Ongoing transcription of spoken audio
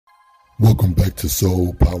Welcome back to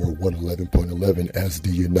Soul Power 111.11 as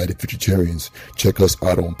the United Futuritarians. Check us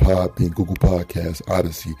out on Podbean, Google Podcasts,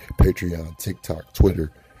 Odyssey, Patreon, TikTok,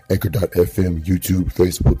 Twitter, Anchor.fm, YouTube,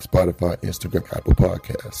 Facebook, Spotify, Instagram, Apple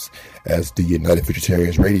Podcasts as the United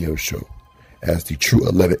Futuritarians radio show, as the true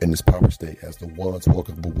 11 in this power state, as the ones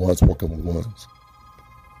walking with ones walking with ones.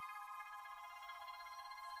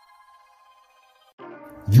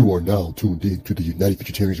 You are now tuned in to the United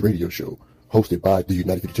Futuritarians radio show, hosted by the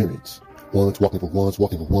United Futuritarians. Ones walking for ones,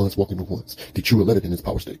 walking for ones, walking for ones. The true 11 in this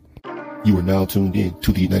power state. You are now tuned in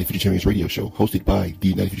to the United Futuritarians radio show, hosted by the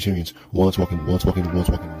United Futuritarians. Ones walking for ones, walking for ones,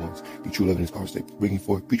 walking for ones. The true 11 in this power state. Bringing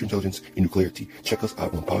forth future intelligence and new clarity. Check us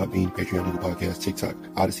out on Podbean, Patreon, Google Podcasts, TikTok,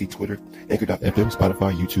 Odyssey, Twitter, Anchor.fm,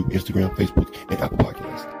 Spotify, YouTube, Instagram, Facebook, and Apple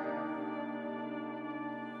Podcasts.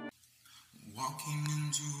 Walking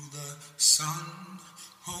into the sun.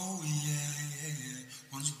 Oh yeah,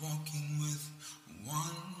 one's walking with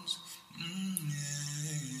ones,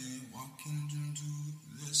 yeah, walking into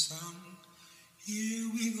the sun. Here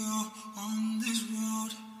we go on this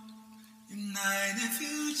road, United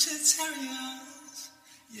Futuritarians,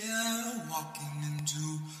 yeah, walking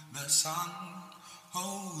into the sun.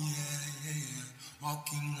 Oh yeah,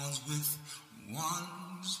 walking ones with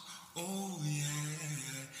ones. Oh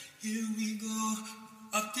yeah, here we go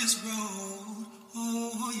up this road.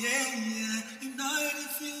 Oh yeah, United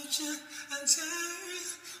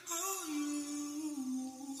Futuritarians. Oh you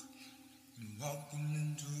walking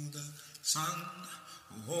into the sun.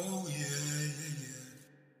 Oh yeah.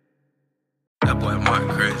 That boy Mark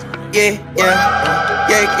crazy.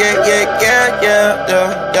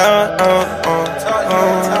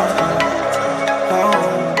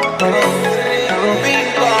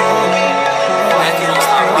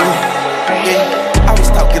 I was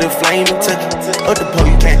talking to flame and took it. Up the pole,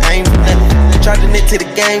 you can't aim for nothing. Charging it to the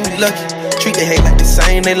game, we lucky. Treat the hate like the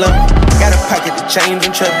same, they love me. Got a pocket to change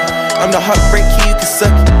and trouble. I'm the heartbreak key, you can suck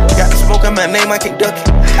it. Got the smoke on my name, I can't duck it.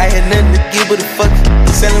 I had nothing to give but a fuck it.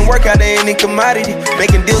 Selling work out there any commodity.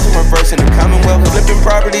 Making deals with reverse in the Commonwealth. Flipping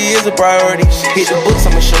property is a priority. Hit the books,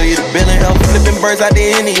 I'ma show you the billing health. Flipping birds out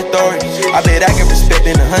there any authority. I bet I get respect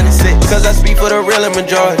in 100 cents, cause I speak for the real and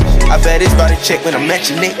majority. I bet it's about to check when I'm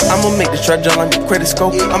matching it. I'ma make the truck jump like a credit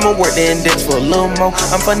scope. I'ma work the index for a little more.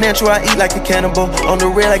 I'm financial, I eat like a cannibal. On the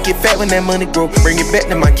real, I get fat when that money grow. Bring it back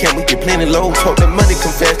to my camp, we get plenty lows. Hope that money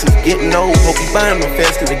come fast, cause it's getting old. Hope you buying them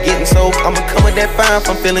fast, cause it's getting sold. I'ma come with that fine if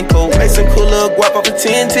I'm feeling cold. Make some cool little guap off a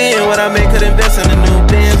 10-10. What I make could invest in the new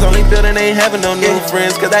bins. Only building ain't having no new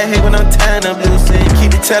friends, cause I hate when I'm tying up loose ends.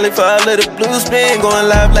 Keep it tally for all of the blue spin. Going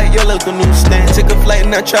live like your local newsstand. Took a flight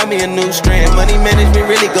and I tried me a new strand. Money management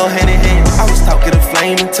really go hand in hand. I was talking to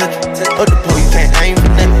flame and took it. Up the pole, you can't aim for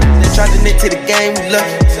nothing. Charging it to the game, we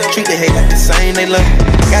lucky. Treat the hate like the same, they love me.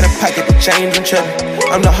 Got a pocket to change and trouble.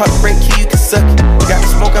 I'm the heartbreak key, you can suck it. Got the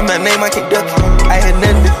smoke on my name, I can't duck it. I had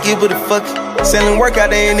nothing to give but a fuck it. Selling work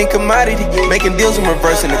out there any commodity. Making deals in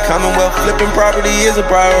reverse in the Commonwealth. Flipping property is a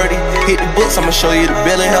priority. Hit the books, I'ma show you the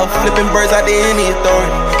billing health. Flipping birds out there any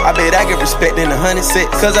authority. I bet I get respect in 100 cents,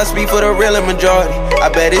 cause I speak for the real and majority. I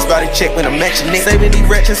bet it's about to check when I'm matching it. Saving these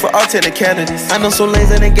wretches for alternate candidates. I know some lanes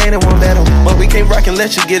in the game that won't let them, but we can't rock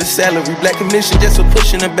unless you get a salary. Black commission just for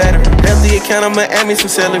pushing the battery. Left the account, I'ma add me some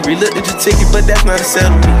celery. Looked at your ticket, but that's not a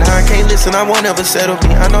settlement. Now I can't listen, I won't ever settle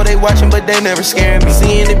me. I know they watching, but they never scaring me.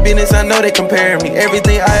 Seeing the business, I know they comparing me.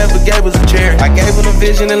 Everything I ever gave was a charity. I gave them a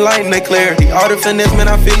vision and light and they clarity. All the finesse, man,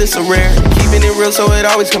 I feel it's so rare. Keeping it real, so it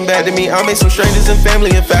always come back to me. I make some strangers and family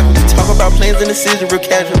and faculty. Talk about plans and decisions real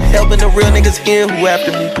casual. Helping the real niggas here who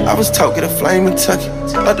after me. I was talking to flame and tuck it.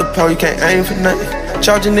 Up the pole, you can't aim for nothing.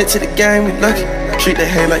 Charging it to the game, we lucky. Treat the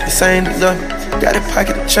hate like the same, they love me. Got a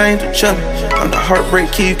pocket to change with chubby. I'm the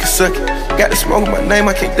heartbreak key, you can suck it. Got the smoke with my name,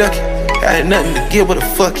 I can't duck it. I had nothing to give but a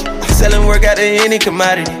fuck it. Selling work out of any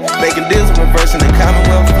commodity. Making deals in reverse in the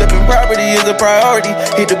Commonwealth. Flipping property is a priority.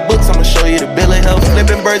 Hit the books, I'ma show you the bill of health.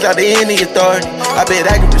 Flipping birds out of any authority. I bet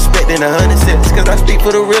I get respect in 100 cents, cause I speak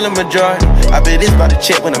for the real and majority. I bet it's about to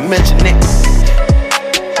check when I mention it.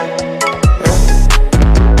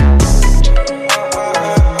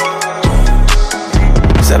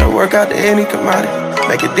 Selling work out to any commodity.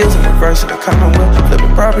 Making deals in reverse in the Commonwealth.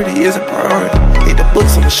 Flipping property is a priority. Hit the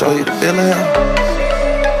books, I'ma show you the bill of health.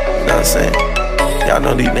 You know what I'm saying? Y'all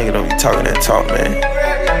know these niggas don't be talking that talk, man.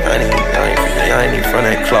 Y'all ain't even from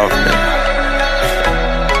that cloth, man.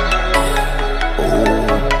 Ooh.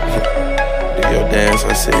 Do your dance,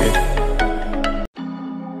 I see it.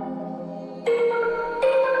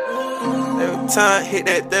 Every time hit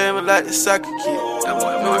that thing like the soccer kid. That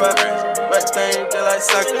boy right thing just like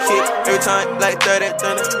soccer kid. Every time like 30,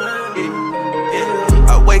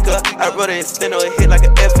 yeah. I wake up, I run an extendo and hit like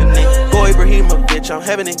an F and then go bitch. I'm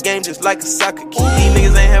having this game just like a soccer kid. These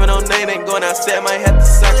niggas ain't having no name, ain't going outside, might have to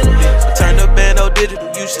soccer bitch. I turned up bando digital,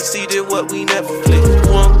 you should see this what we never flick.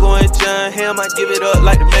 Who I'm going John Ham, I give it up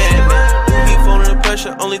like the man. Keep phoning the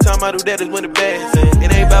pressure, only time I do that is when the bad's in.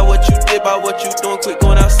 It ain't about what you did, about what you doing, quit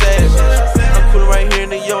going outside, man. I'm coolin' right here in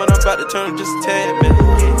the yard, I'm about to turn just a tad, man.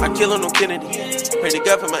 I kill on no Kennedy, pray to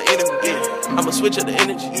God for my enemy, yeah. I'ma switch up the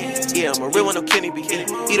energy, yeah. I'm a real one, no Kenny B, yeah.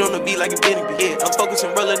 Eat on the beat like a Benny B, yeah. I'm focusing,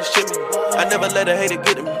 rolling the shit, I never let a hater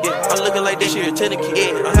get at me, yeah. I'm looking like this shit a tennis kid,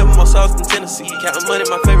 yeah. I'm having more sauce than Tennessee, counting money,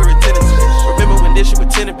 my favorite tendency. Remember when this shit was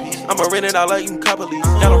 10 apiece? I'ma rent it out like you can cop a lease.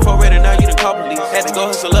 Got on pro-rated, now you done cop a lease. Had to go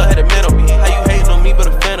hustle up, had a man on me. How you hating on me but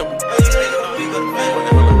a fan of me?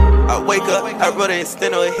 I wake up, I wrote an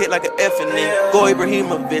extendo, it hit like an F and then go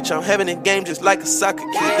Ibrahimovic, I'm having a game just like a soccer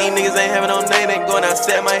kid. These niggas ain't having no name, ain't going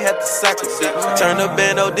outside, might have to soccer fit. Turn up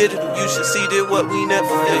bando digital, you should see this what we never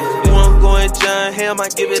did. Who I'm going John Ham, I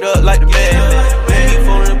give it up like the man. Keep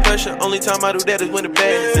phoning the pressure, only time I do that is when the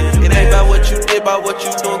bad's in. It ain't about what you did, about what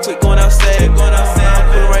you doing, quit going outside. I'm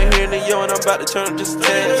putting right here in the yard, I'm about to turn just a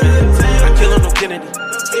tad. I kill on no Kennedy.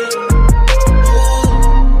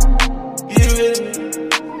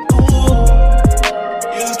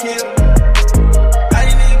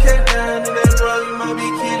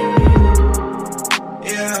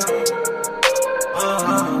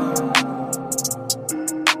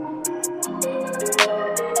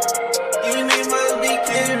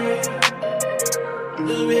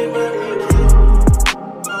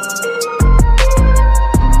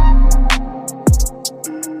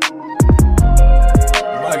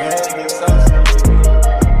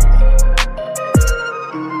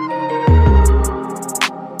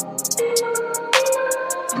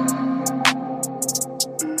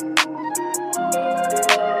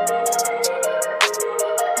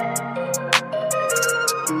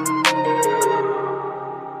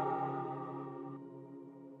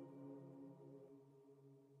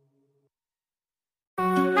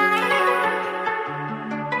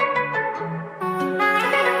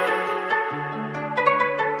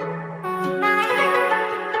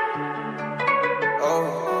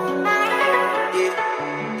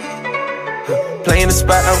 Playing the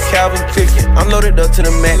spot, I'm Calvin cooking. I'm loaded up to the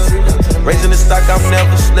max. Raising the stock, I'm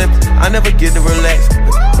never slipping. I never get to relax.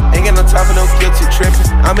 Ain't got no time for no guilty tripping.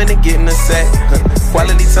 I'm in the getting a sack.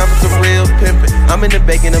 Quality time for some real pimping. I'm in the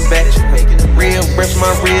baking a batch. Real breath, my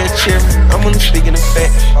real cheering. I'm only speaking of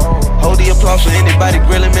facts. Hold the applause for anybody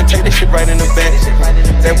grilling, man. Take this shit right in the back.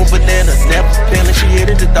 That one banana, never peeling. She hit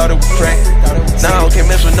it, the thought it was crack. Now I can't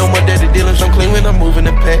mess with no more dirty dealers. I'm clean when I'm moving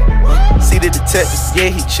the pack. See the detective,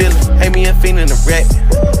 yeah, he chillin'. Hey, me and Fiend in the rack.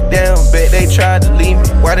 Damn, bet they tried to leave me.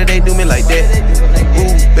 Why did they do me like that?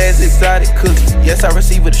 Ooh, best exotic cookie. Yes, I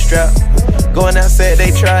receive with a strap. Going outside,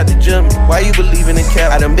 they tried to jump me. Why you believing in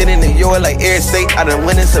cap? I done been in the yard like every state. I done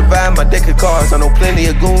went and survived my deck of cards. I know plenty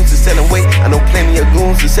of goons is selling weight. I know plenty of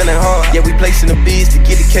goons is selling hard. Yeah, we placing the bees to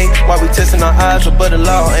get the cake. While we testing our eyes above the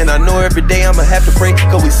law. And I know every day I'ma have to pray,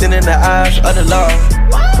 cause we sin in the eyes of the law.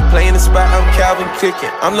 Playing the spot, I'm Calvin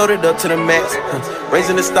cooking. I'm loaded up to the max.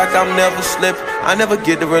 Raising the stock, I'm never slipping. I never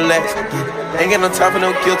get to relax. Ain't got no time for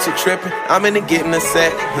no guilty tripping. I'm in the getting a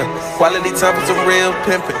sack. Quality time for some real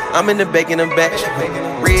pimping. I'm in the baking a batch.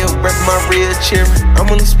 Real rep, my real cheering.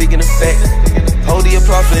 I'm only speaking of facts. Hold the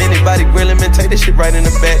applause for anybody grilling, man. Take this shit right in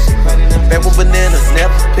the back. Back with banana,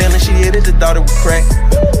 never peeling. She hit it, the thought it was crack.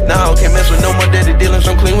 Now I can't mess with no more dirty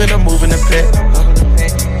dealers. I'm clean when I'm moving the pack.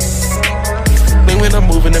 Clean when I'm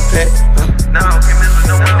moving the pack. Now I can't mess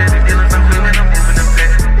with no more dirty dealers. I'm clean when I'm moving the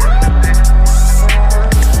pack.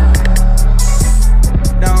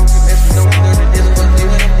 Now I can't mess with no more dirty dealers. I'm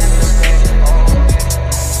clean when I'm moving the pack.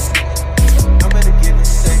 I'm better get it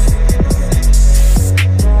safe.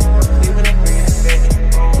 Clean when I'm bringing it back.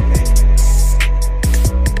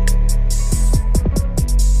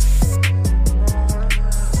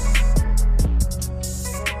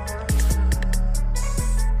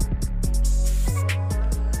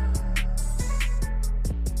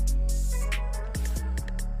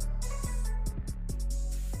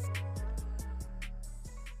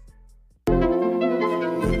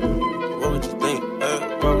 What would you think?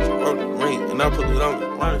 Wrote the ring, and I put it on the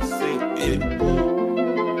line to sing. Yeah.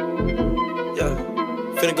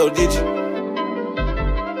 Finna go digi.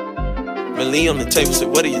 Lee on the table said,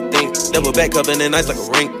 what do you think? Double back up and then nice like a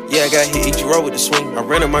ring. Yeah, I got hit Ichiro with the swing. I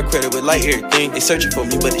ran on my credit with like everything. They searching for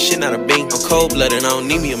me, but this shit not a bing. I'm cold-blooded, I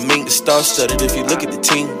don't need me a mink. The star-studded if you look at the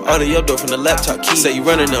team. Order your door from the laptop key. Say you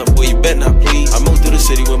running up, boy, you bet not please. I moved through the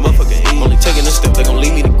city with motherfucking E. Only taking a step, they gon'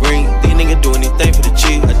 leave me the green. These niggas do anything for the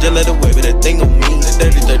cheese. I just let it away, but that thing on me.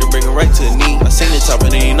 That dirty bring it right to the knee. I seen the top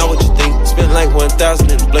and then you know what you think. Spent like 1,000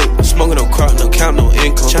 in the blade. Smoking no crop, no count, no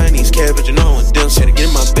income. Chinese cabbage, you know I want them. Had to get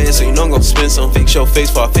in my bed, so you know I'm gon' spend some. Fix your face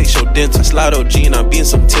for I fix your dent. I slide OG and I be in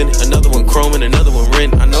some tenant. Another one chrome and another one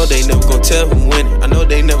rent. I know they never gon' tell who win it. I know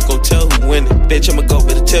they never gon' tell who win it. Bitch, I'ma go,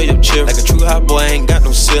 better tell your chill. Like a true hot boy, I ain't got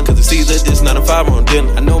no ceiling. Cause it's either this, not a 5 on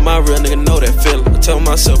dealing. I know my real nigga know that feeling. I tell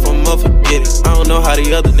myself I'm up, forget it. I don't know how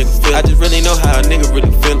the other nigga feel. I just really know how a nigga really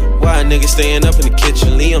feelin'. Why a nigga staying up in the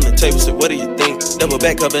kitchen? Lee on the table, so what do you think? Double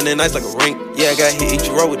back up and then nice like a ring. Yeah, I got hit each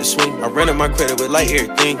row with a swing. I ran up my credit with like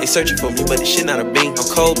everything. They searching for me, but this shit not a bean. I'm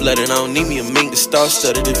cold-blooded, I don't need me a mink. The star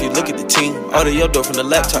studded if you look at the team. Order your door from the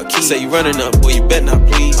laptop key. Say you running up, boy, you bet not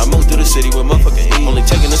please. I moved through the city with motherfucking E. Only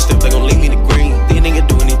taking a step, they gon' leave me the green. These niggas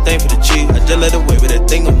do anything for the cheese. I just let it wait with that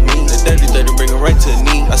thing on me. That dirty bring it right to the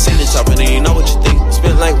knee. I seen the top and then you know what you think.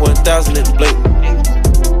 Spent like 1,000 in the blink.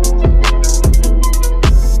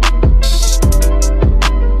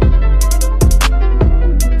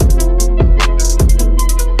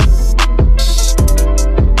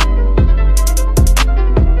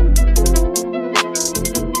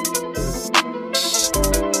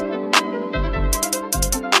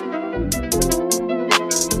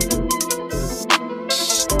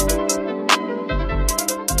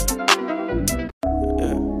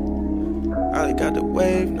 Ali got the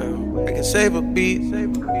wave now. I can save a beat.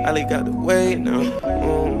 Ali got the wave now.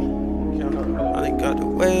 Ali got the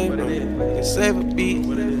wave now. I can save a beat.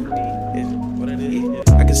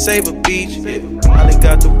 I can save a beach. Ali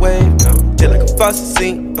got the wave now. Feel like a faucet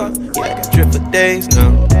sink. Yeah, I got drip for days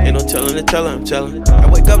now. Ain't no telling the teller, I'm telling. I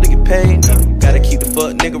wake up to get paid now. Gotta keep the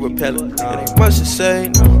fuck nigga repellent. It ain't much to say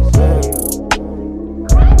now.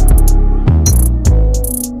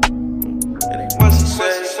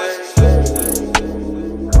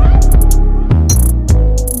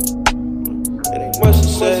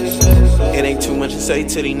 It ain't too much to say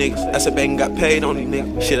to these niggas. I said back and got paid on these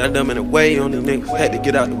niggas. Shit I done in a way on these niggas. Had to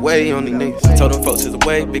get out the way on these niggas. Told them folks it's a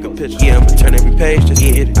way bigger picture. Yeah, I'ma turn every page just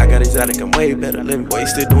get it. I got exotic, I'm way better living. Boy, you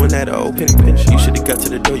still doing that old penny pinch. You should've got to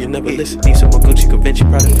the door, you never listen. Need some more Gucci, Givenchy,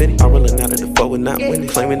 Prada, Fendi. I'm rolling out of the foe and not winning.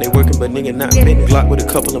 Claiming they working, but nigga not finished. Glock with a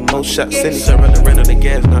couple of more shots in it. Sun run the rent on the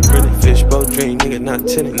gas, not renting. Fishbowl dream, nigga not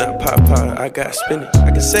tinted. Not pop, I got spinach.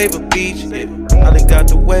 I can save a beach, yeah. I done got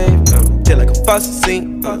the wave now. Feel like a faucet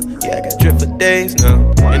sink, yeah, I got drip for days now.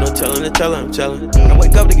 Ain't no telling the teller, I'm telling. I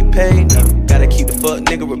wake up to get paid now. Gotta keep the fuck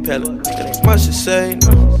nigga repellent. It ain't much to say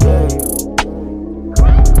now.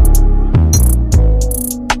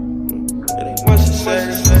 It ain't much to say.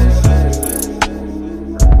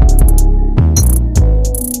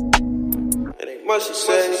 It ain't much to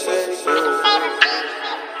say.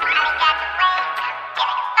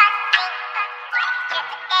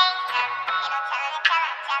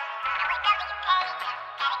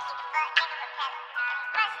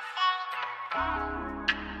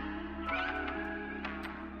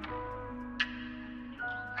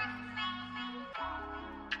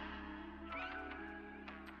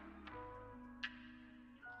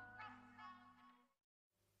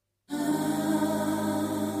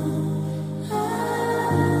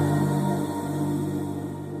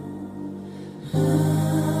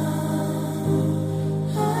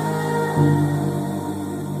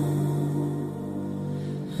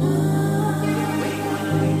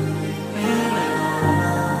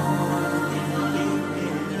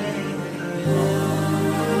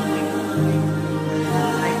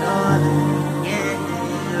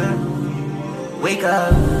 Wake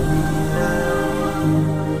up,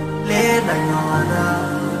 live like no other.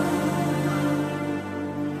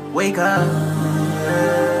 Wake up,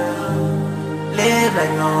 live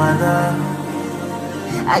like no other.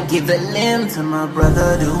 I give a limb to my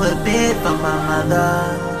brother, do a bit for my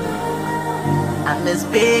mother. I'm as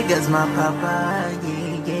big as my papa,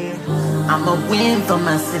 yeah, yeah. I'm a win for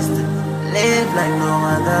my sister, live like no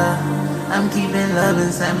other. I'm keeping love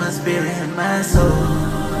inside my spirit and my soul.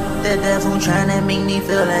 The devil tryna make me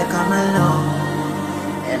feel like I'm alone,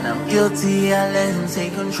 and I'm guilty, I let him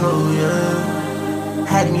take control, yeah.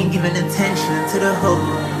 Had me giving attention to the hope.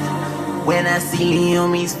 When I see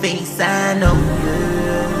Leomi's face, I know,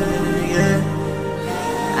 yeah, yeah.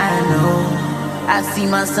 I know. I see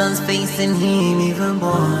my son's face and he ain't even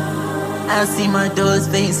born. I see my daughter's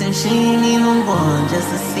face and she ain't even born. Just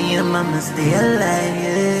to see him, I'ma stay alive,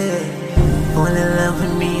 yeah. Fall in love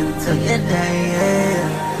with me until you die,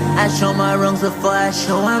 yeah. I show my wrongs before I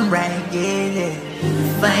show I'm right, yeah.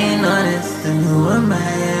 If I ain't honest, then who am I?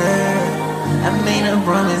 Yeah. I made a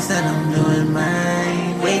promise and I'm doing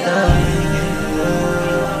mine. Wake up, yeah.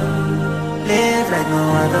 Live like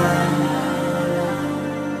no other.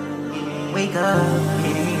 Wake up,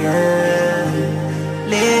 yeah.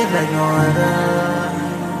 Live like no other.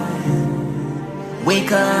 Wake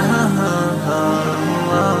up,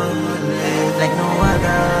 live like no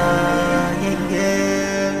other. Yeah,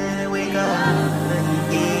 yeah. Wake up,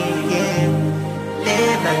 yeah, yeah.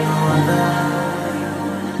 Live like no other.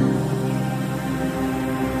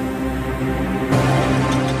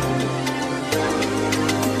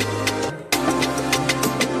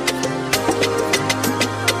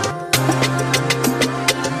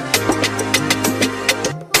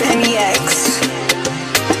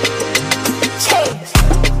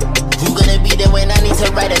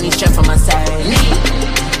 Right, I need strength on my side.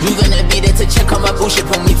 Who gonna be there to check on my bullshit,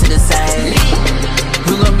 pull me to the side?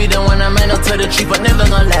 Who gonna be the one I might not tell the truth, but never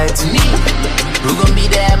gonna lie to me? Who gonna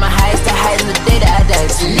be there at my highest to hide in the day that I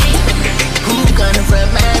die to me? Who gonna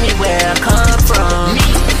remind me where I come from?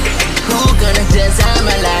 Who gonna design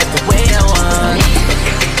my life the way I want?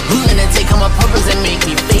 Who gonna take on my purpose and make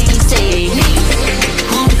me face it?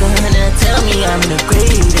 Who gonna tell me I'm the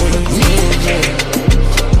greatest?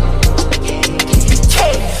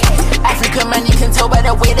 African man, you can tell by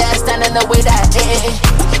the way that I stand and the way that I air.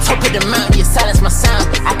 Top of the mountain, you silence my sound.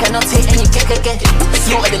 I cannot take any get.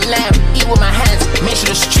 Slaughter the lamb, eat with my hands. Make sure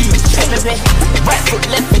the stew, pepper. Right foot,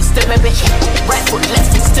 left foot, step a bit. Right foot,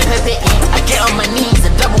 left foot, step a bit. I get on my knees,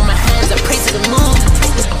 I double my hands, I pray to the moon.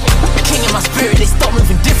 King in my spirit, they start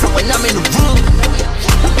moving different when I'm in the room.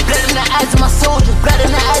 Blood in the eyes of my soldiers, blood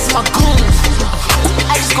in the eyes of my goons.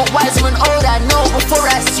 I just got wiser and older, I know before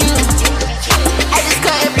I assume. I just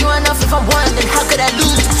got everyone off. If I won, then how could I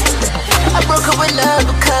lose? I broke up with love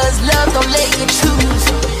because love don't let you choose.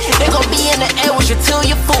 They gon' be in the air with you till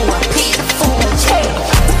you fool. I pay the fool.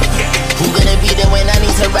 Who gonna be there when I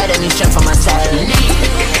need to ride? I need strength on my side.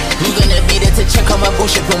 Who gonna be there to check on my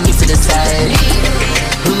bullshit, pull me to the side?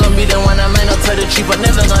 Who gon' be the one I might not tell the truth, but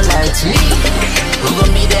never gonna lie to me? Who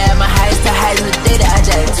gon' be there at my highest to hide in the day that I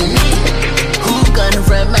die to me? Who gonna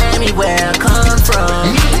remind me where I come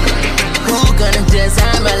from? Who gonna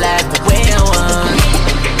design my life the way I want?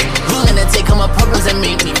 Who gonna take on my problems and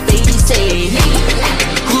make me face it?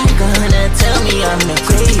 Who gonna tell me I'm the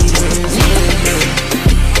greatest?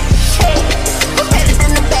 Who's better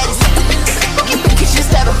than the baddest? Who keep the kitchen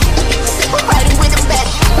started? Who riding with the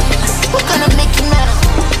baddest? Who gonna make you matter?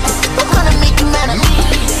 Who gonna make you matter?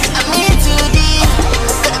 I'm in too deep,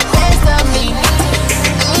 got the best of me.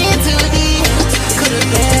 I'm in too deep, got the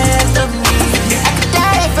best of me. I could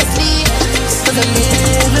die if I sleep, cause I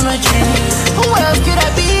live in my dreams. Who else could I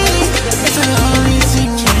be if I only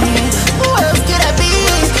sing me? Who else could I be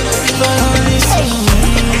if I only sing me?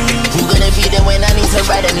 Who gonna be there when I need to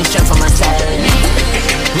ride? I need strength on my side.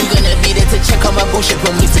 Who gonna be there to check on my bullshit,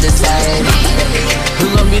 pull me to the side? Who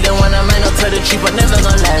gonna be the one I might not tell the truth, but never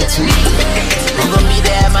gonna lie to me? Who gonna be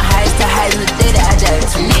there at my highest to hide in the day that I die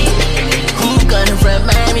to me? Who gonna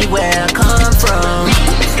remind me where I come from?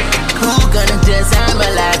 Who gonna design my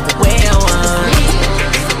life the way I want?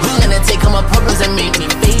 Who gonna take on my problems and make me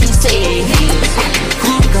face it?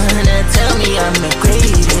 Who gonna tell me I'm the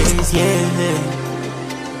greatest? Yeah.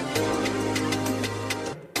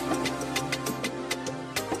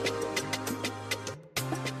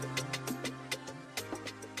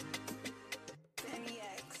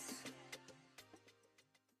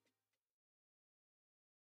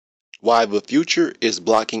 Why the future is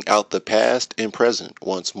blocking out the past and present.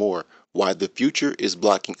 Once more, why the future is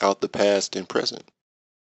blocking out the past and present.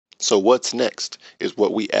 So what's next is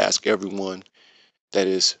what we ask everyone that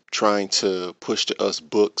is trying to push to us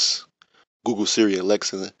books, Google, Siri,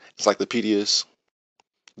 Alexa, encyclopedias,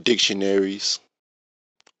 dictionaries,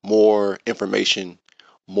 more information,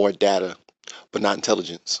 more data, but not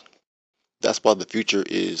intelligence. That's why the future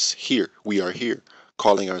is here. We are here,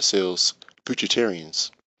 calling ourselves futuritarians,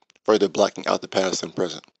 further blocking out the past and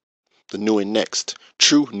present. The new and next,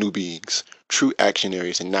 true new beings, true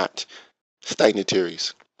actionaries, and not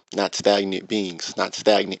stagnataries, not stagnant beings, not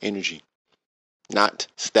stagnant energy, not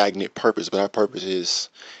stagnant purpose, but our purpose is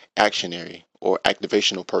actionary or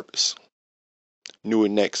activational purpose. New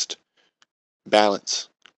and next, balance,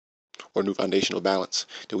 or new foundational balance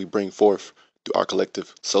that we bring forth through our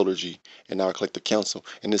collective solargy and our collective council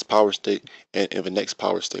in this power state and in the next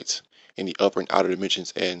power states, in the upper and outer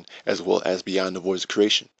dimensions, and as well as beyond the voids of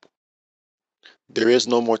creation. There is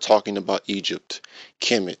no more talking about Egypt,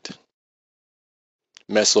 Kemet,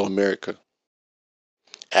 Mesoamerica,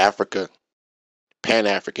 Africa,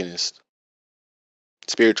 Pan-Africanist,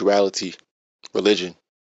 spirituality, religion,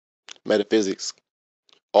 metaphysics,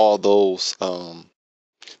 all those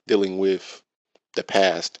dealing with the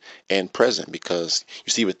past and present, because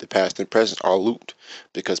you see, with the past and present are looped,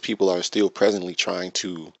 because people are still presently trying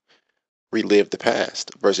to relive the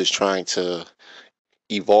past versus trying to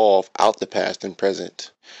evolve out the past and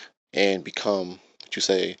present and become to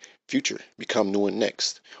say future, become new and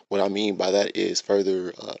next. What I mean by that is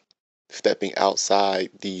further stepping outside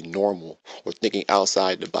the normal or thinking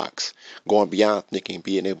outside the box, going beyond thinking,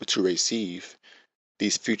 being able to receive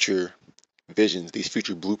these future visions, these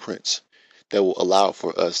future blueprints that will allow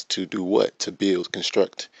for us to do what? To build,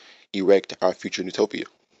 construct, erect our future utopia.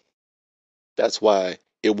 That's why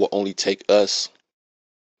it will only take us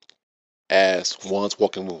as ones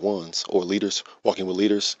walking with ones, or leaders walking with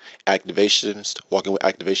leaders, activationists walking with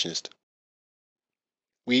activationists.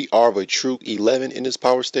 We are the true 11 in this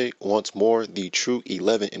power state. Once more, the true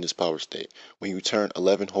 11 in this power state. When you turn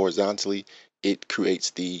 11 horizontally, it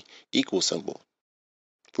creates the equal symbol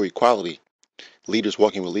for equality. Leaders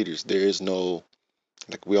walking with leaders. There is no,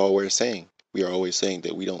 like we always saying,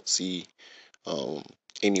 that we don't see um,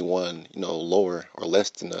 anyone, lower or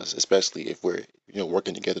less than us, especially if we're,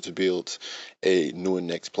 working together to build a new and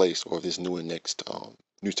next place, or this new and next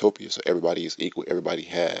utopia. So everybody is equal. Everybody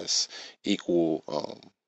has equal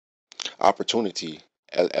opportunity.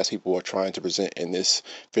 As people are trying to present in this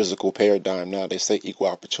physical paradigm now, they say equal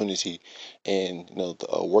opportunity in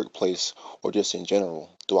the workplace or just in general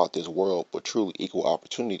throughout this world. But truly, equal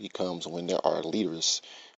opportunity comes when there are leaders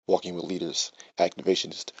walking with leaders,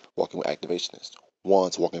 activationists walking with activationists,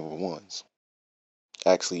 ones walking with ones,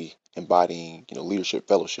 actually embodying leadership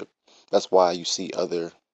fellowship. That's why you see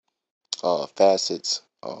other facets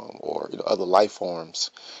or other life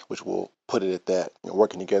forms, which will put it at that,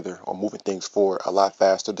 working together or moving things forward a lot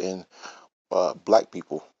faster than black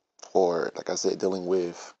people, or like I said, dealing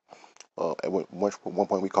with. At one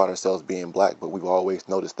point, we called ourselves being black, but we've always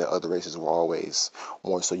noticed that other races were always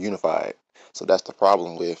more so unified. So that's the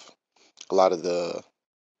problem with a lot of the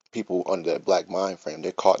people under that black mind frame.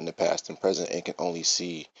 They're caught in the past and present and can only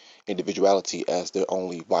see individuality as their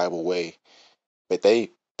only viable way, but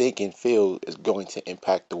they think and feel is going to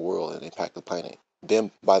impact the world and impact the planet,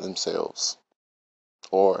 them by themselves,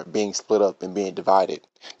 or being split up and being divided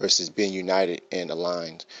versus being united and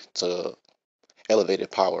aligned to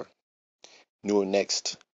elevated power, new and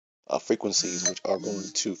next frequencies, which are going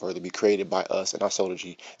to further be created by us and our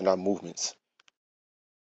solargy and our movements.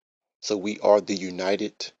 So we are the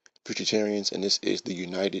United Futuritarians, and this is the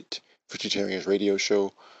United Futuritarians radio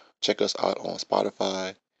show. Check us out on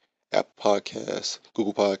Spotify, Apple Podcasts,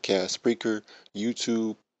 Google Podcasts, Spreaker,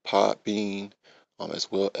 YouTube, Podbean,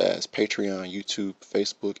 as well as Patreon, YouTube,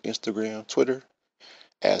 Facebook, Instagram, Twitter,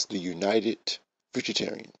 as the United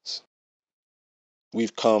Futuritarians.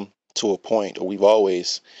 We've come to a point, or we've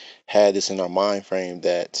always had this in our mind frame,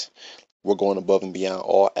 that we're going above and beyond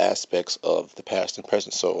all aspects of the past and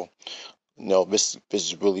present. So, this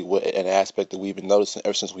is really an aspect that we've been noticing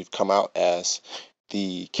ever since we've come out as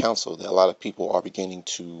the council, that a lot of people are beginning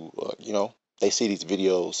to, they see these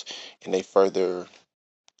videos and they further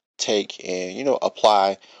take and,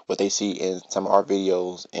 apply what they see in some of our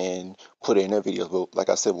videos and put it in their videos. But like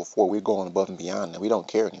I said before, we're going above and beyond that. We don't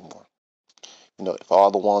care anymore. If all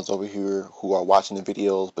the ones over here who are watching the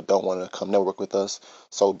videos but don't want to come network with us,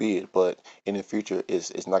 so be it. But in the future,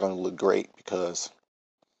 it's not going to look great, because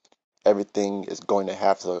everything is going to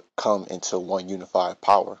have to come into one unified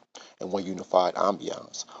power and one unified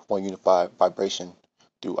ambiance, one unified vibration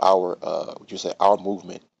through our, our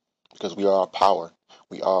movement, because we are power,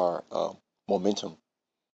 we are momentum.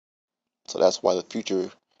 So that's why the future,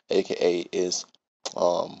 aka, is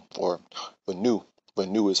or the new. The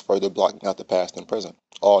new is further blocking out the past and present.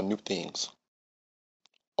 All new things,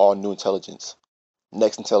 all new intelligence,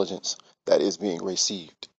 next intelligence that is being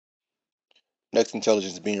received. Next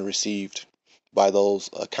intelligence being received by those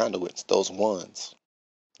conduits, those ones,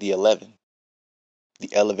 the 11, the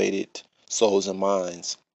elevated souls and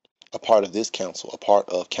minds, a part of this council, a part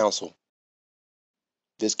of council.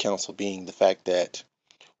 This council being the fact that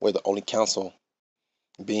we're the only council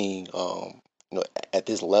being, at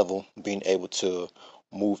this level, being able to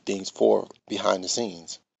move things forward behind the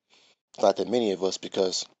scenes. It's not that many of us,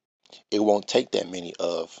 because it won't take that many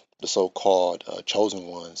of the so-called chosen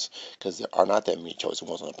ones, because there are not that many chosen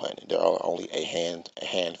ones on the planet. There are only a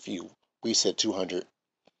hand few. We said 200,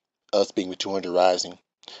 us being with 200 rising,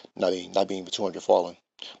 not being with 200 falling,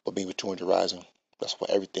 but being with 200 rising. That's why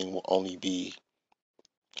everything will only be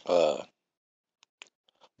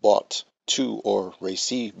bought to or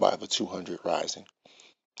received by the 200 rising.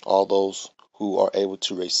 All those who are able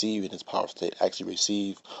to receive in this power state actually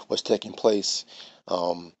receive what's taking place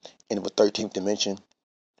in the 13th dimension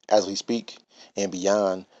as we speak, and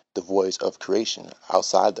beyond the voids of creation,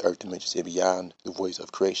 outside the earth dimensions and beyond the voids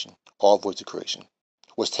of creation, all voids of creation.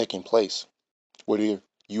 What's taking place? What are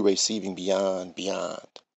you receiving beyond?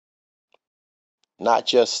 Not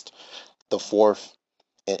just the fourth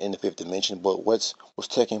in the fifth dimension, but what's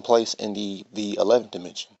taking place in the 11th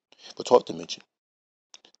dimension, the 12th dimension,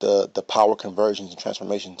 the power conversions and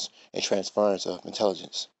transformations and transference of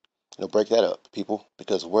intelligence. Break that up, people,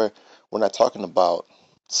 because we're not talking about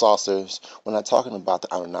saucers. We're not talking about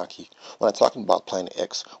the Anunnaki. We're not talking about Planet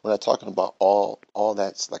X. We're not talking about all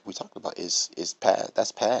that's like we talked about is past.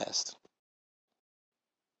 That's past.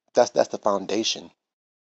 That's the foundation,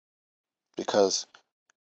 because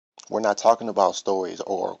we're not talking about stories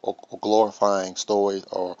or glorifying stories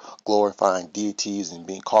or glorifying deities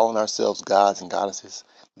and calling ourselves gods and goddesses.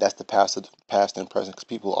 That's the past and present, because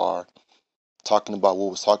people are talking about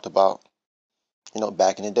what was talked about,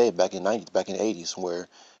 back in the day, back in the 90s, back in the 80s, where,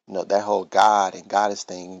 that whole God and goddess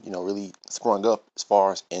thing, really sprung up as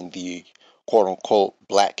far as in the quote unquote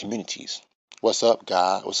black communities. What's up,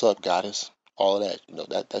 God? What's up, goddess? All of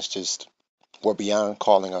that, that's just, we're beyond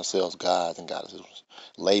calling ourselves gods and goddesses.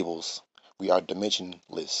 Labels. We are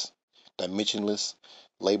dimensionless. Dimensionless,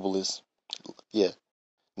 labelless. Yeah,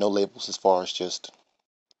 no labels as far as just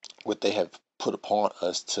what they have put upon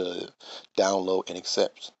us to download and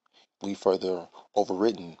accept. We further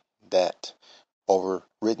overridden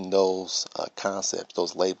those concepts,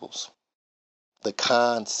 those labels, the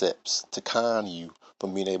concepts to con you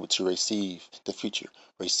from being able to receive the future,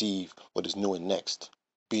 receive what is new and next,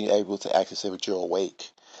 being able to actually say that you're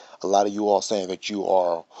awake. A lot of you all saying that you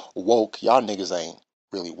are woke. Y'all niggas ain't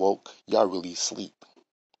really woke. Y'all really sleep.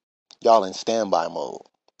 Y'all in standby mode.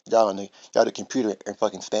 Y'all the computer in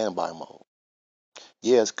fucking standby mode.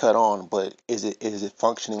 Yeah, it's cut on, but is it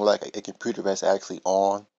functioning like a computer that's actually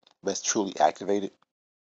on, that's truly activated,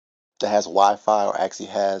 that has Wi-Fi or actually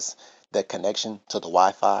has that connection to the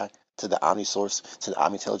Wi-Fi, to the Omni source, to the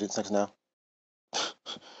Omni intelligence now?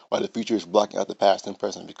 Why the future is blocking out the past and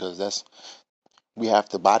present, because we have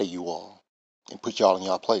to body you all and put y'all in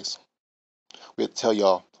y'all place. We have to tell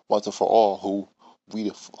y'all once and for all who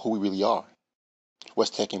we really are, what's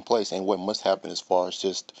taking place, and what must happen as far as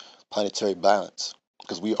just planetary balance.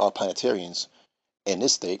 Because we are planetarians in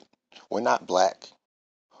this state. We're not black.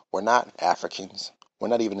 We're not Africans. We're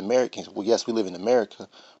not even Americans. Well, yes, we live in America,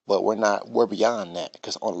 but we're beyond that,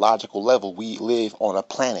 because on a logical level, we live on a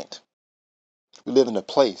planet. We live in a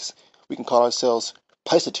place. We can call ourselves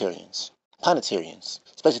placetarians, planetarians,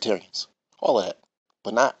 spacetarians, all of that,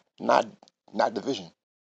 but not division,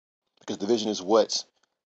 because division is what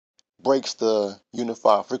breaks the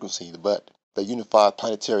unified frequency, but the unified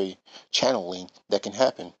planetary channeling that can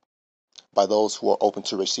happen by those who are open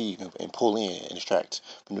to receive and pull in and extract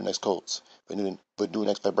from new next codes, for new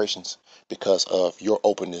next vibrations, because of your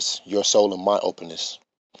openness, your soul and my openness.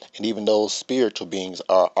 And even those spiritual beings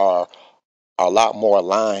are a lot more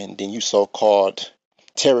aligned than you so-called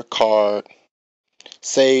tarot card,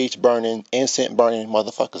 sage burning, incense burning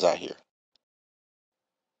motherfuckers out here.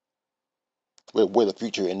 Where the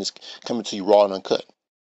future and is coming to you raw and uncut.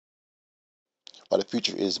 While the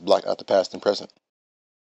future is blocked out the past and present.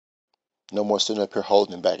 No more sitting up here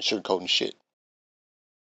holding it back and sugarcoating shit.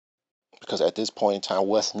 Because at this point in time,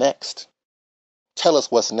 what's next? Tell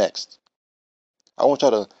us what's next. I want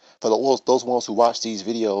y'all to, for those ones who watch these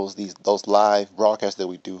videos, those live broadcasts that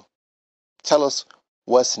we do, tell us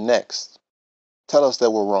what's next. Tell us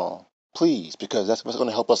that we're wrong. Please, because that's what's going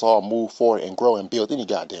to help us all move forward and grow and build any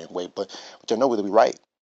goddamn way. But y'all know that we're right.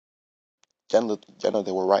 Y'all know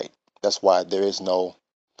that we're right. That's why there is no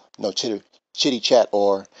chitty chat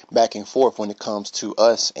or back and forth when it comes to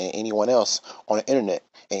us and anyone else on the internet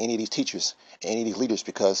and any of these teachers and any of these leaders,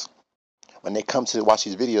 because when they come to watch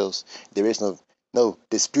these videos, there is no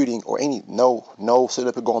disputing or no sitting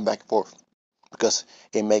up and going back and forth, because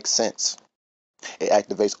it makes sense. It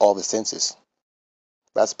activates all the senses.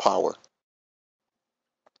 That's power.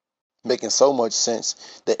 Making so much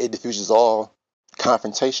sense that it diffuses all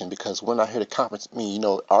confrontation, because we're not here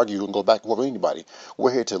to argue and go back and forth with anybody.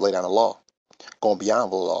 We're here to lay down the law, going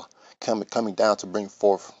beyond the law, coming down to bring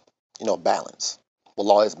forth, balance. The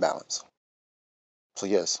law is balance. So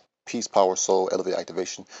yes, peace, power, soul, elevate,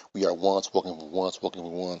 activation. We are ones, walking with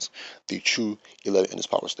ones, the true 11 in this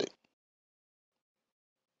power state.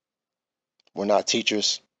 We're not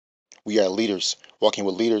teachers. We are leaders, walking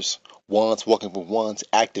with leaders, ones, walking with ones,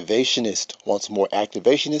 activationist, once more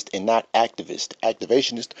activationist and not activist.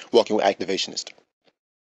 Activationist, walking with activationist.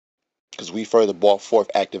 Because we further brought forth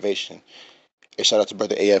activation. A shout out to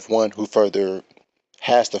Brother AF1, who further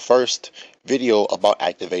has the first video about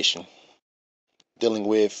activation, dealing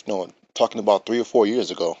with, talking about 3 or 4 years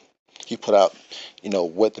ago. He put out,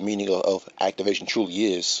 what the meaning of activation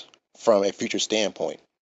truly is from a future standpoint.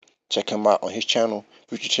 Check him out on his channel,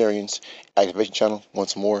 Futuritarians Activation Channel.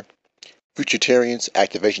 Once more, Futuritarians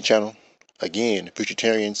Activation Channel. Again,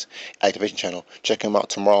 Futuritarians Activation Channel. Check him out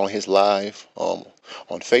tomorrow on his live on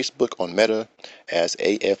Facebook, on Meta, as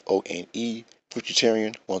AFONE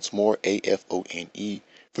Futuritarian. Once more, AFONE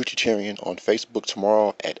Futuritarian on Facebook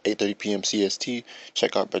tomorrow at 8:30 p.m. CST.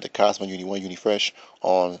 Check out Brother Cosmo Uni1 Unifresh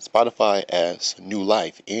on Spotify as New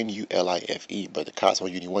Life, NULIFE. Brother Cosmo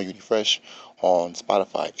Uni1 Unifresh on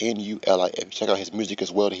Spotify, NULIFE. Check out his music as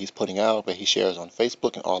well that he's putting out, that he shares on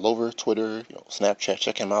Facebook and all over, Twitter, Snapchat.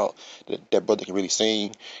 Check him out. That brother can really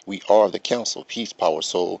sing. We are the council, peace, power,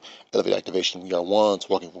 soul, elevate activation. We are ones,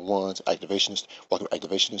 walking for ones, activationist, walking for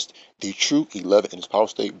activationist. The true 11 in its power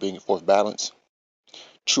state, bringing forth balance,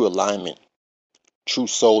 true alignment, true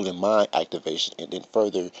soul and mind activation, and then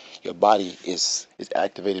further your body is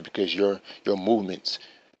activated because your movements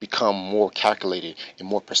become more calculated and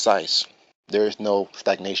more precise. There is no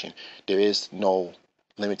stagnation. There is no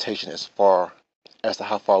limitation as to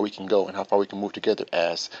how far we can go and how far we can move together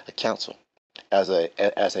as a council, as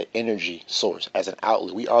an energy source, as an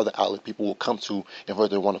outlet. We are the outlet people will come to and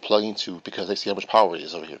further want to plug into because they see how much power it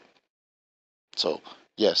is over here. So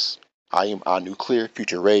yes, I am our nuclear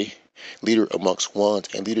future ray, leader amongst ones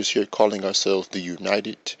and leaders here, calling ourselves the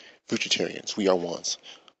United Futuritarians. We are ones.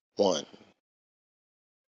 One.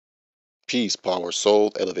 Peace, power,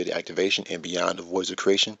 soul, elevated activation, and beyond the voice of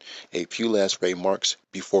creation. A few last remarks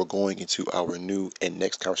before going into our new and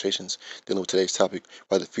next conversations dealing with today's topic,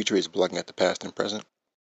 why the future is blocking at the past and present.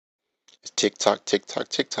 It's TikTok, TikTok,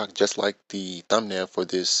 TikTok, just like the thumbnail for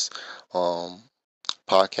this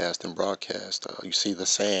podcast and broadcast. You see the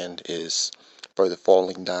sand is further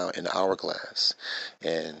falling down in the hourglass,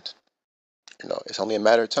 and it's only a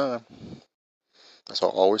matter of time. That's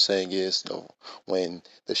all we're saying is, when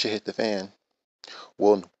the shit hit the fan,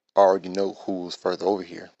 we'll already know who's further over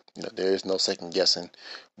here. There is no second guessing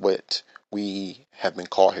what we have been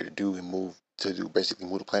called here to do and basically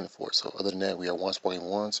move the planet forward. So other than that, we are one spoken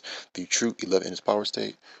ones, the true 11 in its power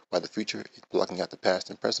state, while the future is blocking out the past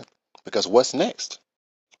and present. Because what's next?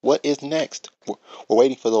 What is next? We're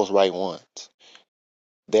waiting for those right ones.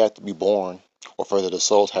 They have to be born, or further, the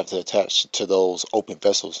souls have to attach to those open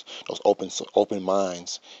vessels, those open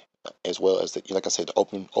minds, as well as like I said, the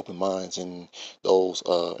open minds and those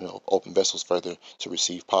open vessels further to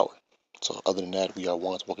receive power. So other than that, we are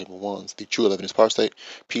ones walking for ones. The true 11 is power state,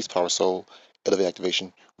 peace, power, soul, elevate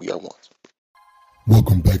activation. We are ones.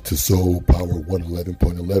 Welcome back to Soul Power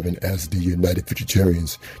 111.11 as the United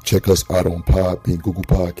Futuritarians. Check us out on Podbean, Google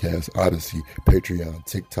Podcasts, Odyssey, Patreon,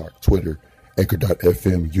 TikTok, Twitter,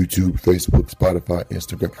 Anchor.fm, YouTube, Facebook, Spotify,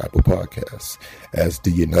 Instagram, Apple Podcasts, as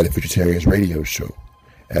the United Futuritarians radio show,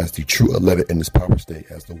 as the true 11 in this power state,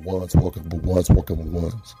 as the ones walking with ones walking with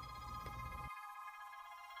ones.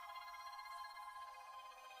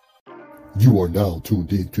 You are now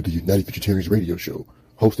tuned in to the United Futuritarians radio show,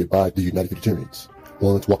 hosted by the United Futuritarians.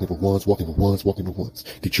 Ones walking for ones, walking for ones, walking for ones.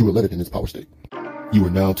 The true 11 in this power state. You are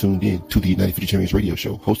now tuned in to the United Futuritarians radio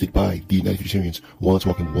show, hosted by the United Futuritarians. Ones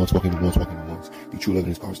walking for ones, walking for ones, walking for ones. The true 11 in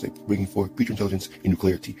this power state, bringing forth future intelligence and new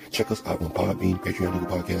clarity. Check us out on Podbean, Patreon,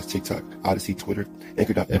 Google Podcasts, TikTok, Odyssey, Twitter,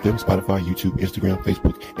 Anchor.fm, Spotify, YouTube, Instagram,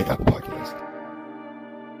 Facebook, and Apple Podcasts.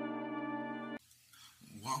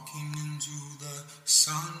 Walking into the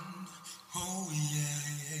sun, oh yeah.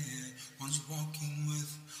 One's walking with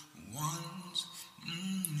ones,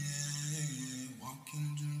 yeah. Walking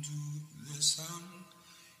into the sun.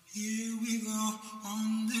 Here we go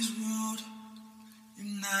on this road,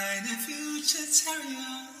 United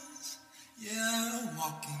Futuritarians, yeah,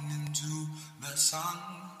 walking into the sun,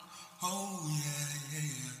 oh yeah, yeah,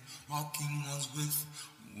 yeah. Walking ones with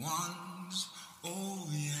ones, oh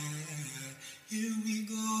yeah, here we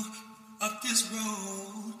go up this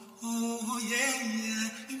road, oh yeah, yeah,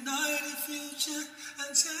 United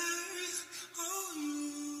Futuritarians, oh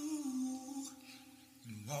you,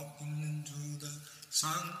 walking into the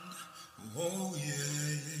sun, oh yeah,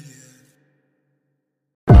 yeah, yeah.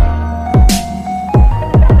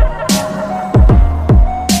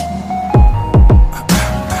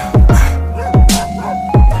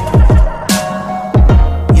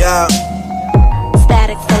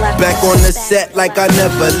 Back on the set like I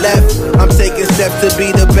never left. I'm taking steps to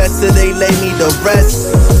be the best, so they lay me to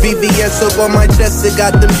rest. VVS up on my chest, it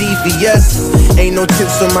got them DVS. Ain't no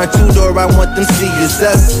tips on my two-door, I want them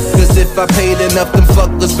CSS. Cause if I paid enough, them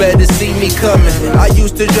fuckers better see me coming. I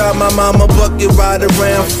used to drive my mama bucket ride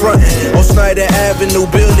around frontin' on Snyder Avenue,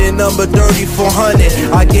 building number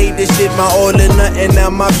 3400. I gave this shit my all or nothing,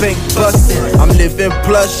 now my bank bustin'. I'm living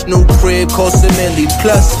plush, new crib, cost $1 million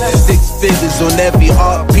plus. 6 figures on every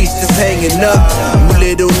art piece. waist is hanging up. You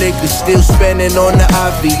little niggas still spending on the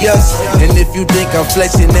obvious. And if you think I'm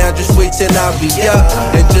flexing now, just wait till I be up.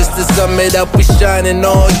 And just to sum it up, we shining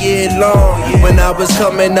all year long. When I was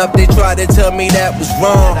coming up, they tried to tell me that was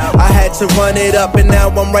wrong. I had to run it up and now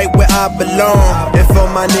I'm right where I belong. And for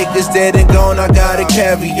my niggas dead and gone, I gotta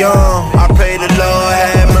carry on. I pray the Lord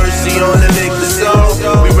have mercy on the niggas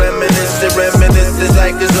soul. We reminiscing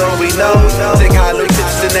like it's all we know. Take hollow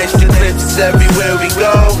tips and extra clips everywhere we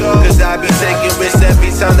go. Cause I be taking risks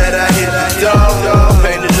every time that I hit the door.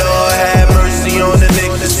 Pray the Lord have mercy on the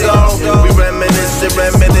niggas soul. We reminiscing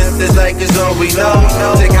like it's all we know.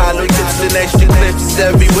 Take hollow tips and extra clips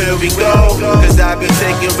everywhere we go. Cause I be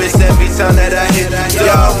taking risks every time that I hit the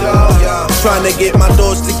door. Trying to get my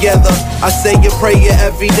thoughts together. I say a prayer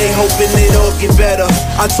every day, hoping it all get better.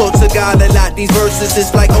 I talk to God a lot, these verses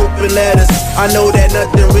is like open letters. I know that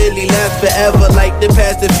nothing really lasts forever, like the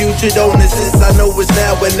past and future don't exist. I know it's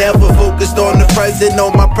now and never, focused on the present. Know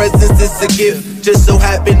my presence is a gift. Just so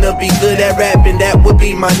happen to be good at rapping, that would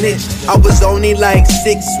be my niche. I was only like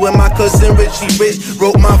 6 when my cousin Richie Rich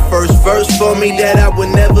wrote my first verse for me that I would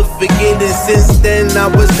never forget. And since then I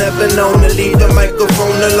was never known to leave the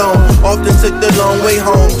microphone alone. Often took the long way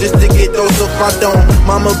home just to get those off my dome.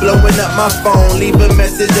 Mama blowing up my phone, leave a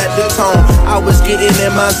message at the tone. I was getting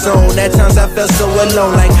in my zone. At times I felt so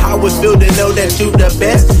alone, like how it feel to know that you the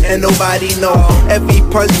best and nobody know. Every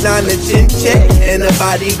punchline a chin check and a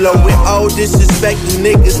body blow. With all disrespect, you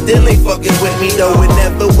niggas still ain't fucking with me though. It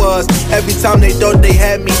never was. Every time they thought they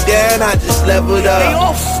had me down, I just leveled up. They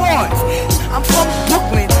all frauds. I'm from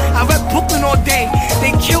Brooklyn. I rep Brooklyn all day.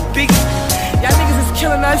 They killed Biggie. Y'all niggas is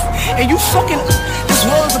killing us, and you fucking. This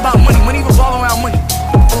world is about money. Money revolve around money.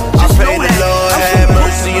 I pray the Lord have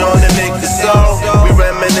mercy on the niggas soul. We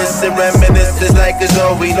reminiscing like it's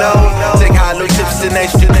all we know. Take hollow tips and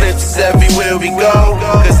extra clips everywhere we go.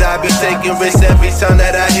 Cause I be taking risks every time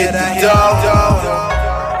that I hit the door.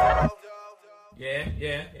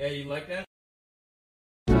 Yeah, you like that?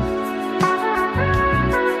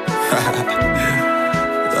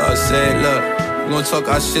 Y'all said, look, we gon' talk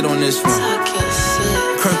our shit on this one.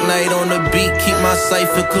 Kirk Knight on the beat, keep my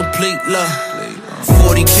cipher complete, look.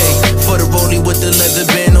 40K for the rollie with the leather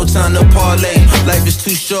band, no time to parlay. Life is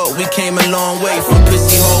too short, we came a long way. From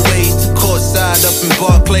pissy hallways to courtside up in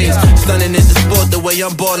Barclays. Stunning is a sport, the way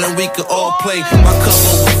I'm ballin', we could all play. My cup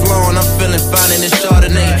overflowing, I'm feeling fine in the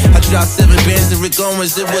Chardonnay. I dropped 7 bands to Rick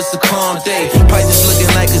Owens, it was a calm day. Prices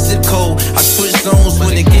looking like a zip code, I switch zones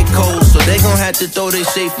when it get cold. So they gon' have to throw their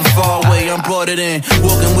shade from far away. I'm brought it in,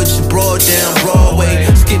 walking with your broad down Broadway.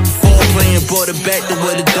 Skip the foreplay and brought it back to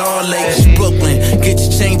where the dawn lay. Brooklyn, get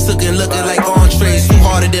your chain took and looking like entrees. You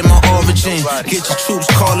harder than my origin. Get your troops,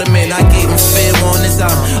 call them in. I gave them fair warnings.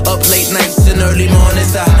 I'm up late nights and early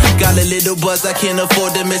mornings. I got a little buzz, I can't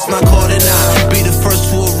afford to miss my call tonight. Be the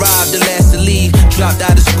first to arrive, the last to leave. Dropped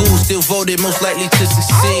out of school, still voted most likely to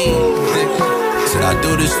succeed. Said I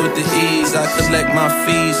do this with the ease. I collect my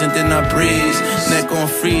fees and then I breeze. Neck on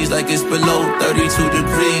freeze like it's below 32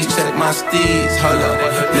 degrees. Check my steeds. Hold up,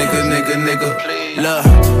 nigga. Look,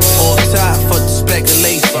 all time for the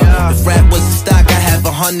speculation. If rap was a stock, I have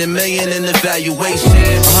 100 million in the valuation.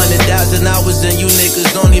 100,000 hours and you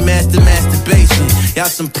niggas only masturbation.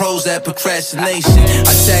 Y'all some pros at procrastination.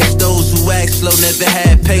 I tax those who act slow, never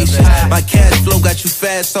had patience. My cash flow got you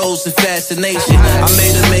fast hoes and fascination. I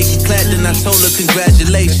made her make it clap, then I told her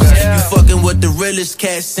congratulations. You fucking with the realest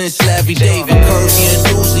cat since Larry David. Curvy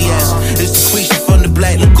enthusiasm. It's the creature from the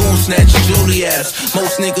Black Lagoon, snatch Julius.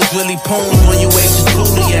 Most niggas really poems when you wait to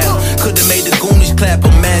Juliet. Could've made the Goonies clap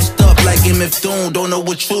or mashed up like MF Doom. Don't know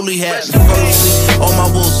what truly happened. Firstly, all my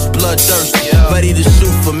wolves bloodthirsty, ready to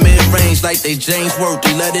shoot for mid-range like they James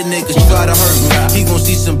Worthy. Let the niggas try to hurt me. He gon'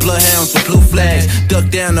 see some bloodhounds with blue flags. Duck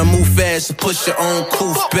down and move fast and push your own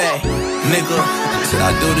coof back, nigga. Said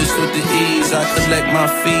I do this with the ease. I collect my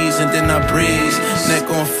fees and then I breeze. Neck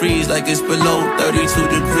on freeze like it's below 32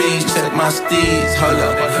 degrees. Check my steeds. Hold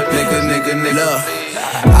up, nigga.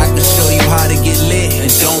 I can show you how to get lit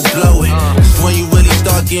and don't blow it. Cause when you really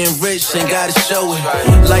start getting rich, ain't gotta show it.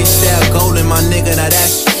 Lifestyle golden, my nigga, now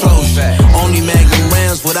that's atrocious. Only Magnum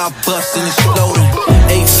rounds without busting and exploding.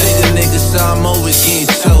 8-figure niggas, so I'm always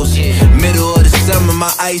getting chosen. Middle of the summer,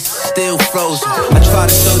 my ice is still frozen. I try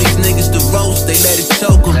to show these niggas the ropes, they let it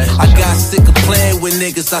choke them. I got sick of playing with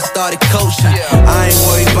niggas, I started coaching. I ain't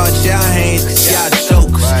worried about y'all hands, cause y'all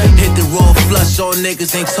jokers. Hit the raw flush, all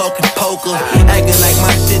niggas ain't talking poker. Acting like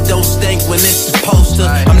my shit don't stink when it's supposed to.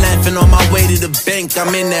 I'm laughing on my way to the bank,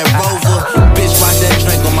 I'm in that Rover. Bitch, watch that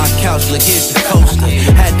drink on my couch, look, here's the coaster.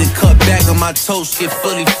 Had to cut back on my toast, get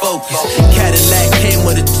fully focused. Cadillac came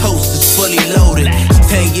with a toast, it's fully loaded. It's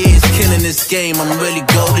 10 years game, I'm really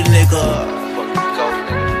golden, nigga.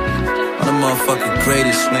 I'm the motherfucking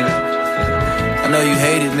greatest, nigga. I know you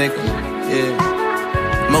hate it, nigga.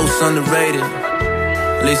 Yeah. Most underrated.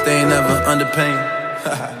 At least they ain't never underpaid.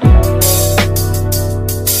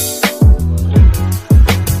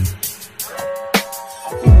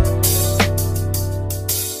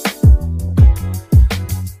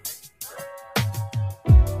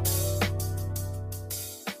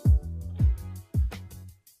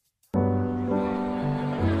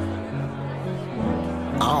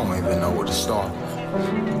 I don't even know where to start,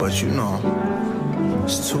 but you know,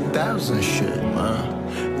 it's 2000 shit, man.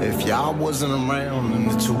 If y'all wasn't around in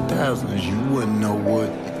the 2000s, you wouldn't know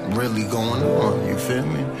what really going on, you feel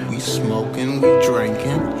me? We smoking, we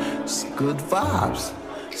drinking, it's good vibes.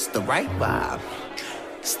 It's the right vibe,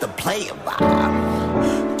 it's the player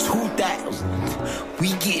vibe. 2000,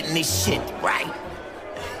 we getting this shit right.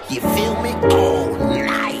 You feel me? All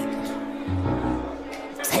night.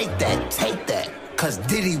 Take that. Cause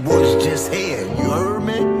Diddy was just here, you heard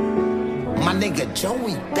me? My nigga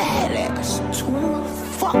Joey Badass,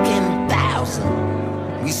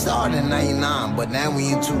 2,000. We started in 99, but now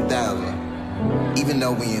we in 2000. Even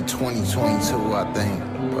though we in 2022, I think.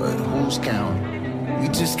 But who's counting? We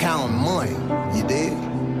just counting money, you dig?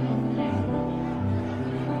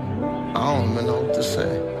 I don't even know what to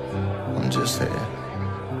say. I'm just here.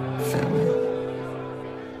 Feel me?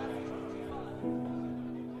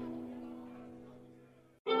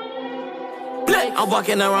 I'm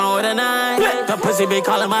walking around with a 9. The pussy be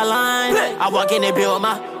calling my line. I walk in and build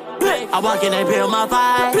my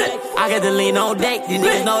vibe. I got the lean on deck, these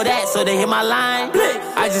niggas know that, so they hit my line.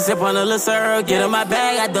 I just sip on a little syrup, get in my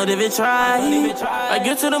bag, I don't even try. I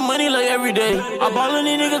get to the money like every day. I ball on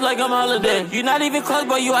these niggas like I'm holiday. You not even close,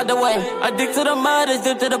 boy, you out the way. I dick to the mud, it's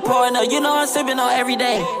dip to the point. Now you know I'm sipping on every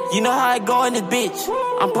day. You know how I go in this bitch.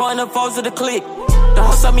 I'm pouring the foes to the click. The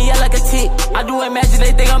hoes on me out like a tick. I do imagine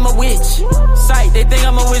they think I'm a witch. Sight, they think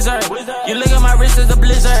I'm a wizard. You look at my wrist as a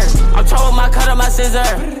blizzard. I'm trolling my cut on my scissor.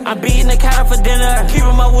 I'm beating the cat up for dinner.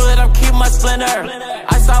 Keeping my wood, I'm keeping my splinter.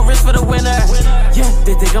 I saw wrist for the winner. Yeah,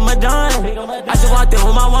 they think I'm a dime. I just walked in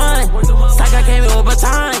with my wine. Psych, I came in with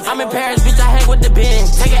time. I'm in Paris, bitch, I hang with the bin.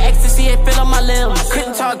 Taking ecstasy and fill up my limbs.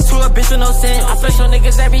 Couldn't talk to a bitch with no sin. I flex on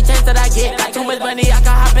niggas every chance that I get. Got too much money, I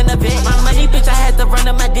can hop in the bed. My money, bitch, I had to run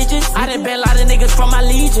up my digits. I done been a lot of niggas from my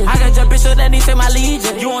legion. I got your bitch so that he say my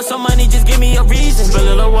legion. You want some money, just give me a reason.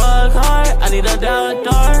 Feeling a wild card, I need a dog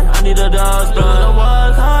door. I need a dog door. Feeling a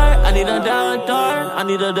wild card, I need a dog door. I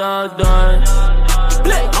need a dog door.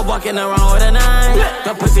 I'm walking around with a 9.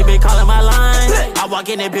 The pussy be calling my line. I walk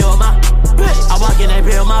in and build my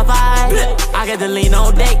vibe. I got the lean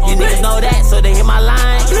on deck, you niggas know that, so they hit my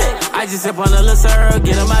line. I just sip on a little syrup,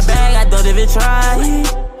 get in my bag, I don't even try.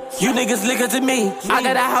 You niggas liquor to me. I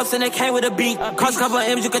got a house and it came with a beat. Cost couple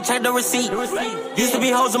M's, you can check the receipt. Used to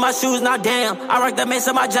be hoes in my shoes, now damn, I rock the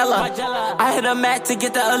Mesa Margiela. I hit a mat to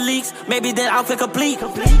get the leaks, maybe then outfit complete.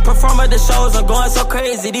 Perform at the shows, I'm going so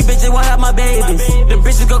crazy. These bitches won't have my babies. The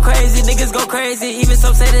bitches go crazy, niggas go crazy. Even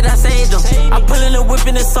some say that I saved them. I'm pulling the whip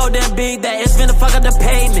and it's so damn big that it's finna fuck up the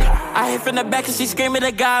pavement. I hit from the back and she screaming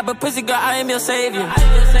at God, but pussy girl, I am your savior.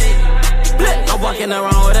 I'm walking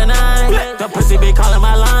around with a 9. The pussy be calling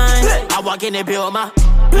my line. I walk in and build my vibe.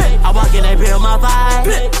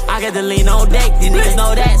 I got the lean on deck, these niggas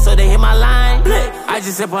know that, so they hit my line. I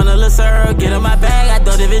just sip on a little syrup, get in my bag, I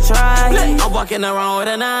don't even try. I'm walking around with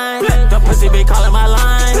a 9. The pussy be calling my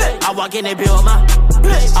line. I walk in and build my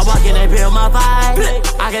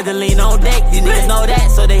vibe. I got the lean on deck, these niggas know that,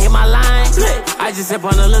 so they hit my line. I just sip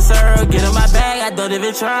on a little syrup, get in my bag, I don't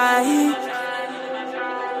even try.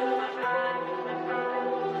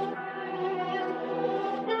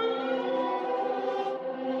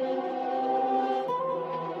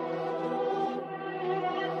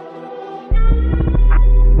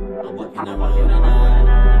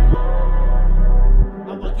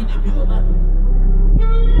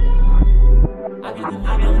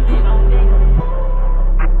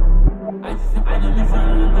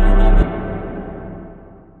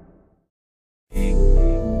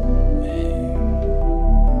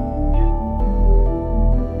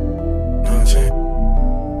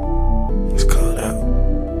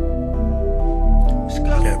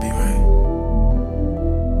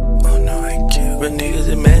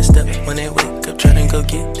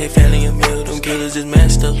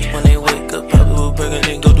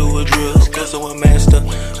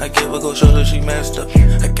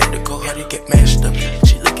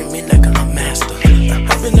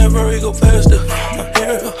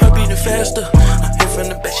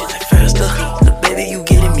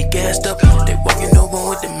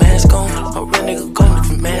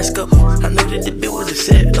 I know that the bitch was a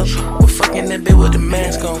set up. We're fucking that bitch with the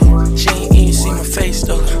mask on. She ain't even see my face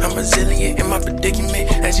though. I'm resilient in my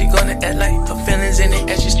predicament. And she gonna act like her feelings in it.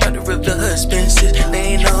 And she start to rip her expenses.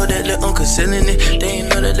 They ain't know that little uncle selling it. They ain't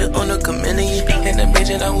know that little owner committing it. And the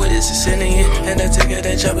bitch that I'm with is sending it. And I take her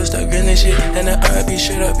that chopper, start grilling shit. And the R&B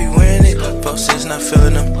shirt, I be wearing it. Folks is not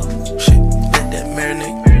feeling them. Shit, let that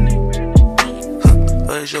marinate.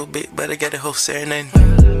 What is your bitch? But I got the whole serenade.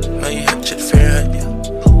 Know you have to fair, yeah.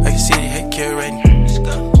 I can see the head curating.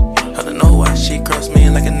 I don't know why she crossed me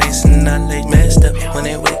like a nice and I lay messed up. When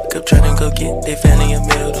they wake up, try to go get they family a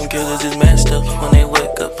meal. Them killers is messed up. When they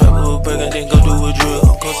wake up, pop a burger, then go do a drill.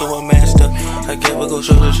 I'm close to one master. I gave her go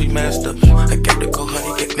show her she master. I got to go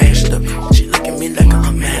hard to get mashed up. She look at me like I'm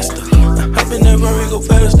a master. I been that Rory go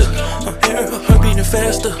faster. I'm hearing her beating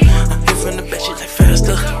faster. I hear from the back, she like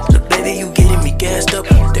faster. Look, baby, you getting me gassed up.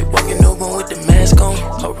 They walking over with the mask on.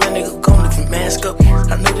 A real nigga gon' lift the mask up.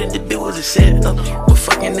 I know that the bitch was a set up. But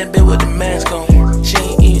fucking that bitch with the mask on. She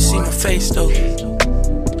ain't even see my face though.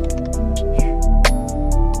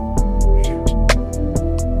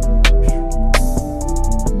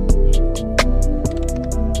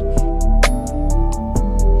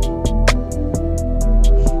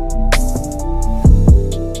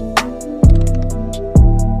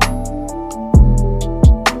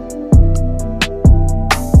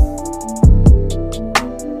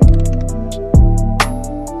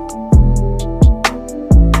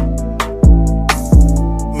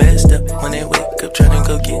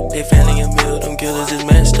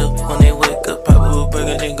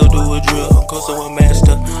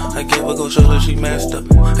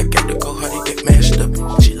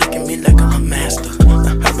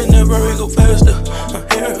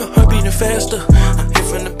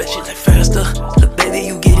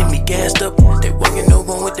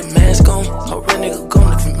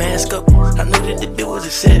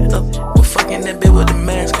 Set up, we're fucking that bitch with the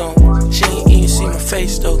mask on. She ain't even see my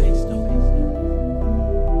face though.